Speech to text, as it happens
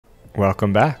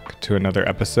Welcome back to another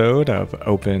episode of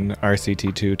Open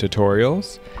RCT2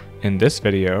 Tutorials. In this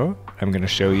video, I'm going to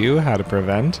show you how to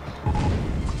prevent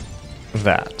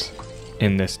that.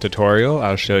 In this tutorial,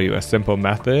 I'll show you a simple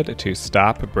method to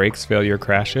stop brakes failure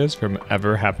crashes from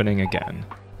ever happening again.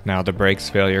 Now, the brakes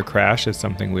failure crash is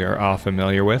something we are all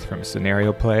familiar with from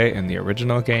scenario play in the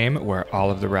original game, where all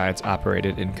of the rides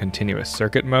operated in continuous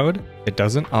circuit mode. It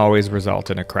doesn't always result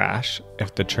in a crash.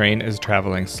 If the train is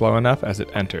traveling slow enough as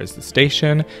it enters the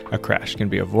station, a crash can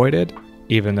be avoided.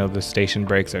 Even though the station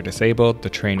brakes are disabled, the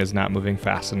train is not moving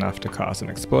fast enough to cause an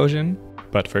explosion.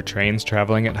 But for trains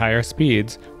traveling at higher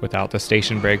speeds, without the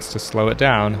station brakes to slow it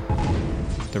down,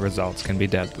 the results can be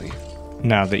deadly.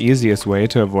 Now, the easiest way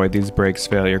to avoid these brakes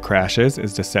failure crashes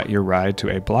is to set your ride to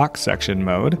a block section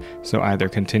mode, so either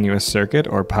continuous circuit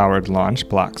or powered launch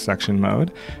block section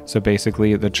mode. So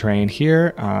basically the train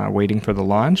here, waiting for the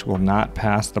launch, will not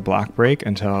pass the block brake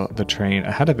until the train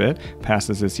ahead of it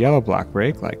passes this yellow block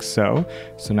brake, like so.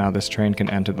 So now this train can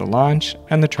enter the launch,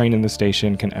 and the train in the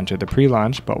station can enter the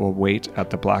pre-launch, but will wait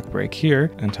at the block brake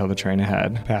here until the train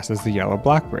ahead passes the yellow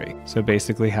block brake. So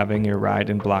basically having your ride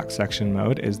in block section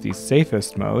mode is the safest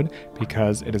mode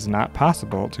because it is not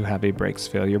possible to have a brakes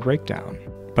failure breakdown.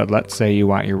 But let's say you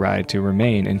want your ride to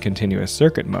remain in continuous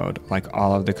circuit mode, like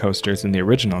all of the coasters in the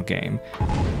original game,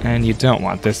 and you don't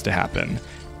want this to happen.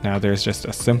 Now, there's just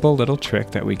a simple little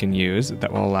trick that we can use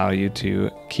that will allow you to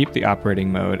keep the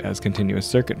operating mode as continuous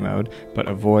circuit mode, but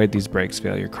avoid these brakes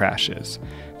failure crashes.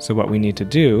 So what we need to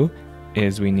do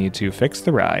is we need to fix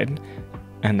the ride,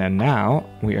 and then now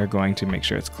we are going to make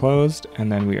sure it's closed, and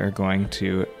then we are going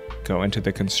to go into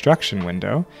the construction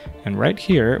window, and right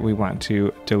here we want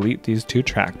to delete these two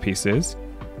track pieces.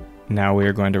 Now we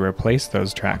are going to replace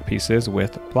those track pieces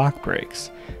with block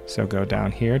brakes. So go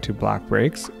down here to block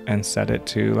brakes and set it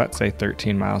to, let's say,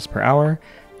 13 miles per hour,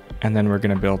 and then we're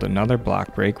going to build another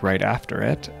block brake right after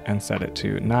it and set it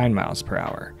to 9 miles per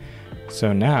hour.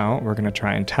 So now we're going to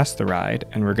try and test the ride,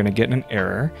 and we're going to get an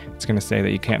error. It's going to say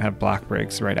that you can't have block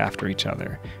brakes right after each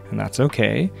other, and that's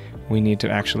okay. We need to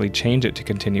actually change it to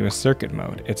continuous circuit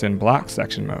mode. It's in block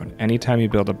section mode. Anytime you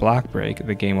build a block brake,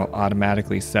 the game will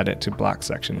automatically set it to block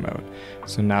section mode.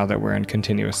 So now that we're in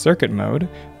continuous circuit mode,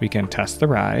 we can test the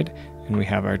ride, and we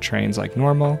have our trains like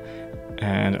normal,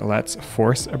 and let's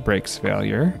force a brakes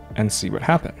failure and see what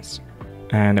happens.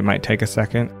 And it might take a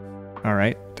second. All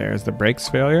right, there's the brakes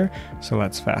failure. So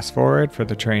let's fast forward for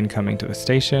the train coming to the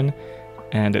station,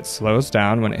 and it slows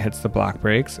down when it hits the block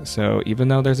brakes. So even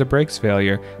though there's a brakes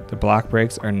failure, the block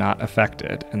brakes are not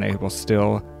affected, and they will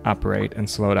still operate and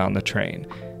slow down the train.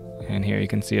 And here you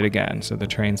can see it again. So the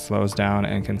train slows down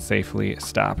and can safely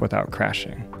stop without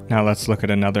crashing. Now let's look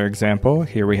at another example.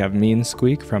 Here we have Mean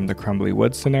Squeak from the Crumbly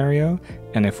Woods scenario.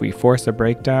 And if we force a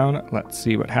breakdown, let's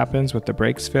see what happens with the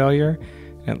brakes failure.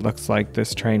 It looks like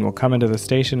this train will come into the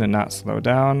station and not slow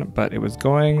down, but it was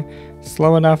going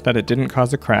slow enough that it didn't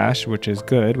cause a crash, which is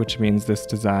good, which means this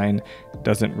design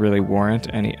doesn't really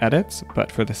warrant any edits,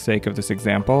 but for the sake of this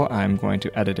example, I'm going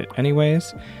to edit it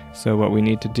anyways. So what we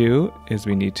need to do is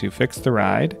we need to fix the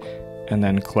ride and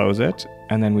then close it,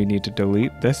 and then we need to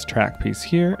delete this track piece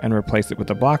here and replace it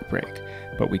with a block brake.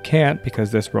 But we can't because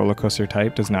this roller coaster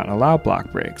type does not allow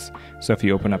block brakes. So if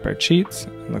you open up our cheats,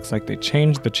 it looks like they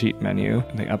changed the cheat menu.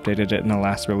 They updated it in the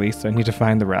last release, so I need to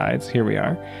find the rides. Here we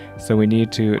are. So we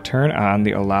need to turn on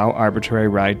the Allow Arbitrary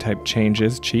Ride Type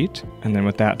Changes cheat, and then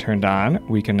with that turned on,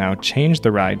 we can now change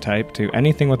the ride type to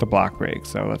anything with a block brake.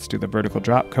 So let's do the vertical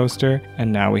drop coaster,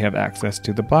 and now we have access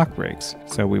to the block brakes.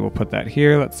 So we will put that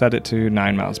here. Let's set it to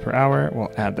 9 miles per hour.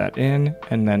 We'll add that in,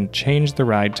 and then change the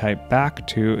ride type back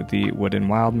to the wooden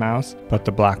Wild Mouse, but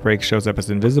the block brake shows up as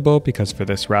invisible because for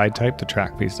this ride type the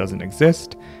track piece doesn't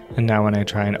exist. And now when I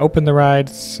try and open the ride,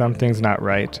 something's not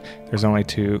right. There's only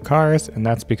 2 cars, and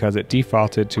that's because it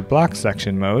defaulted to block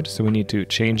section mode, so we need to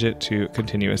change it to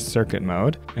continuous circuit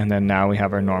mode. And then now we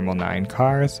have our normal 9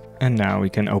 cars, and now we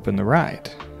can open the ride.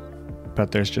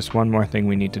 But there's just one more thing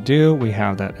we need to do. We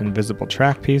have that invisible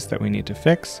track piece that we need to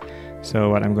fix. So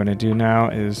what I'm going to do now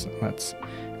is let's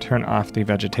turn off the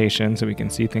vegetation so we can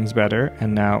see things better,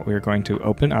 and now we're going to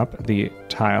open up the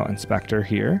tile inspector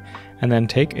here and then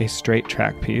take a straight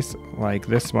track piece like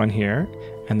this one here,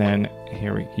 and then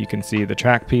here you can see the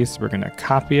track piece. We're going to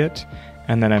copy it,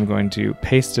 and then I'm going to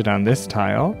paste it on this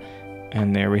tile,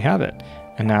 and there we have it.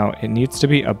 And now it needs to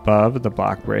be above the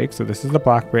block brake. So this is the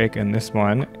block brake, and this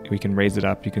one, we can raise it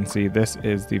up. You can see this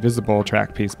is the visible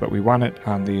track piece, but we want it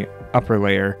on the upper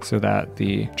layer so that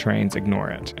the trains ignore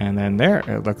it. And then there,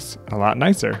 it looks a lot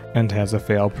nicer and has a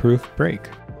fail-proof brake.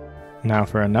 Now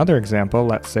for another example,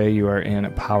 let's say you are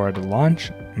in powered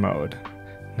launch mode.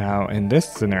 Now in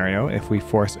this scenario, if we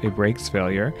force a brakes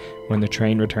failure, when the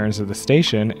train returns to the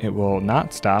station, it will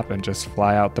not stop and just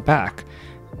fly out the back,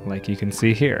 like you can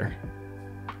see here.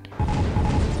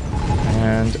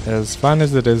 And as fun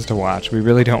as it is to watch, we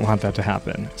really don't want that to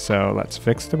happen. So let's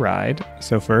fix the ride.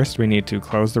 So first we need to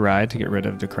close the ride to get rid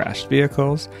of the crashed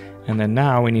vehicles. And then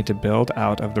now we need to build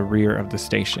out of the rear of the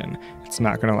station. It's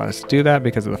not going to let us do that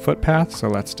because of the footpath, so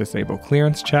let's disable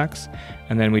clearance checks.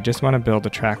 And then we just want to build a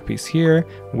track piece here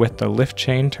with the lift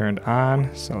chain turned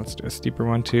on. So let's do a steeper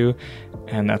one too.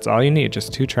 And that's all you need,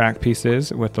 just 2 track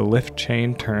pieces with the lift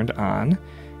chain turned on.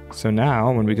 So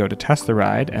now when we go to test the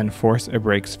ride and force a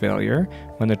brakes failure,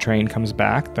 when the train comes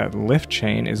back, that lift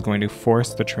chain is going to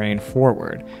force the train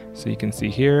forward. So you can see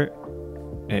here,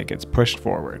 it gets pushed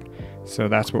forward. So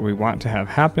that's what we want to have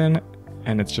happen,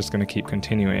 and it's just going to keep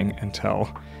continuing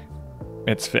until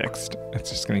it's fixed. It's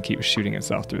just going to keep shooting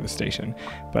itself through the station.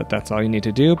 But that's all you need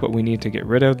to do, but we need to get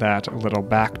rid of that little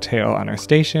back tail on our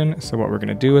station. So what we're going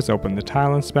to do is open the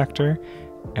tile inspector,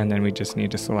 and then we just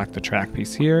need to select the track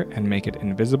piece here and make it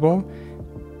invisible.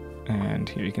 And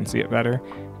here you can see it better.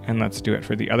 And let's do it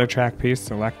for the other track piece.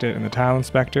 Select it in the tile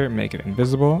inspector, make it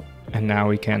invisible. And now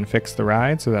we can fix the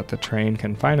ride so that the train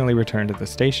can finally return to the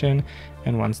station.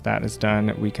 And once that is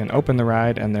done, we can open the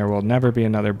ride and there will never be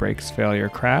another brakes failure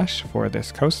crash for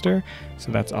this coaster.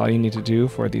 So that's all you need to do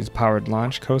for these powered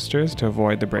launch coasters to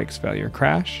avoid the brakes failure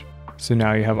crash. So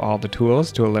now you have all the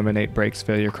tools to eliminate brakes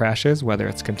failure crashes, whether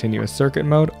it's continuous circuit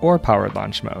mode or powered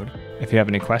launch mode. If you have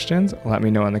any questions, let me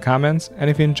know in the comments, and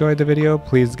if you enjoyed the video,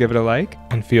 please give it a like,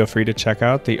 and feel free to check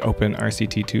out the open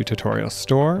RCT2 tutorial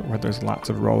store, where there's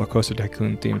lots of Roller Coaster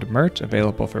Tycoon themed merch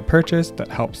available for purchase that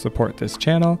helps support this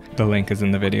channel. The link is in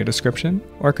the video description,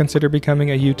 or consider becoming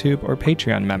a YouTube or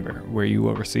Patreon member, where you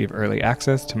will receive early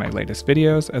access to my latest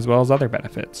videos as well as other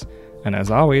benefits. And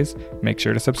as always, make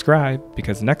sure to subscribe,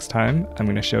 because next time I'm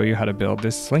going to show you how to build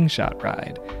this slingshot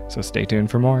ride, so stay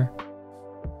tuned for more.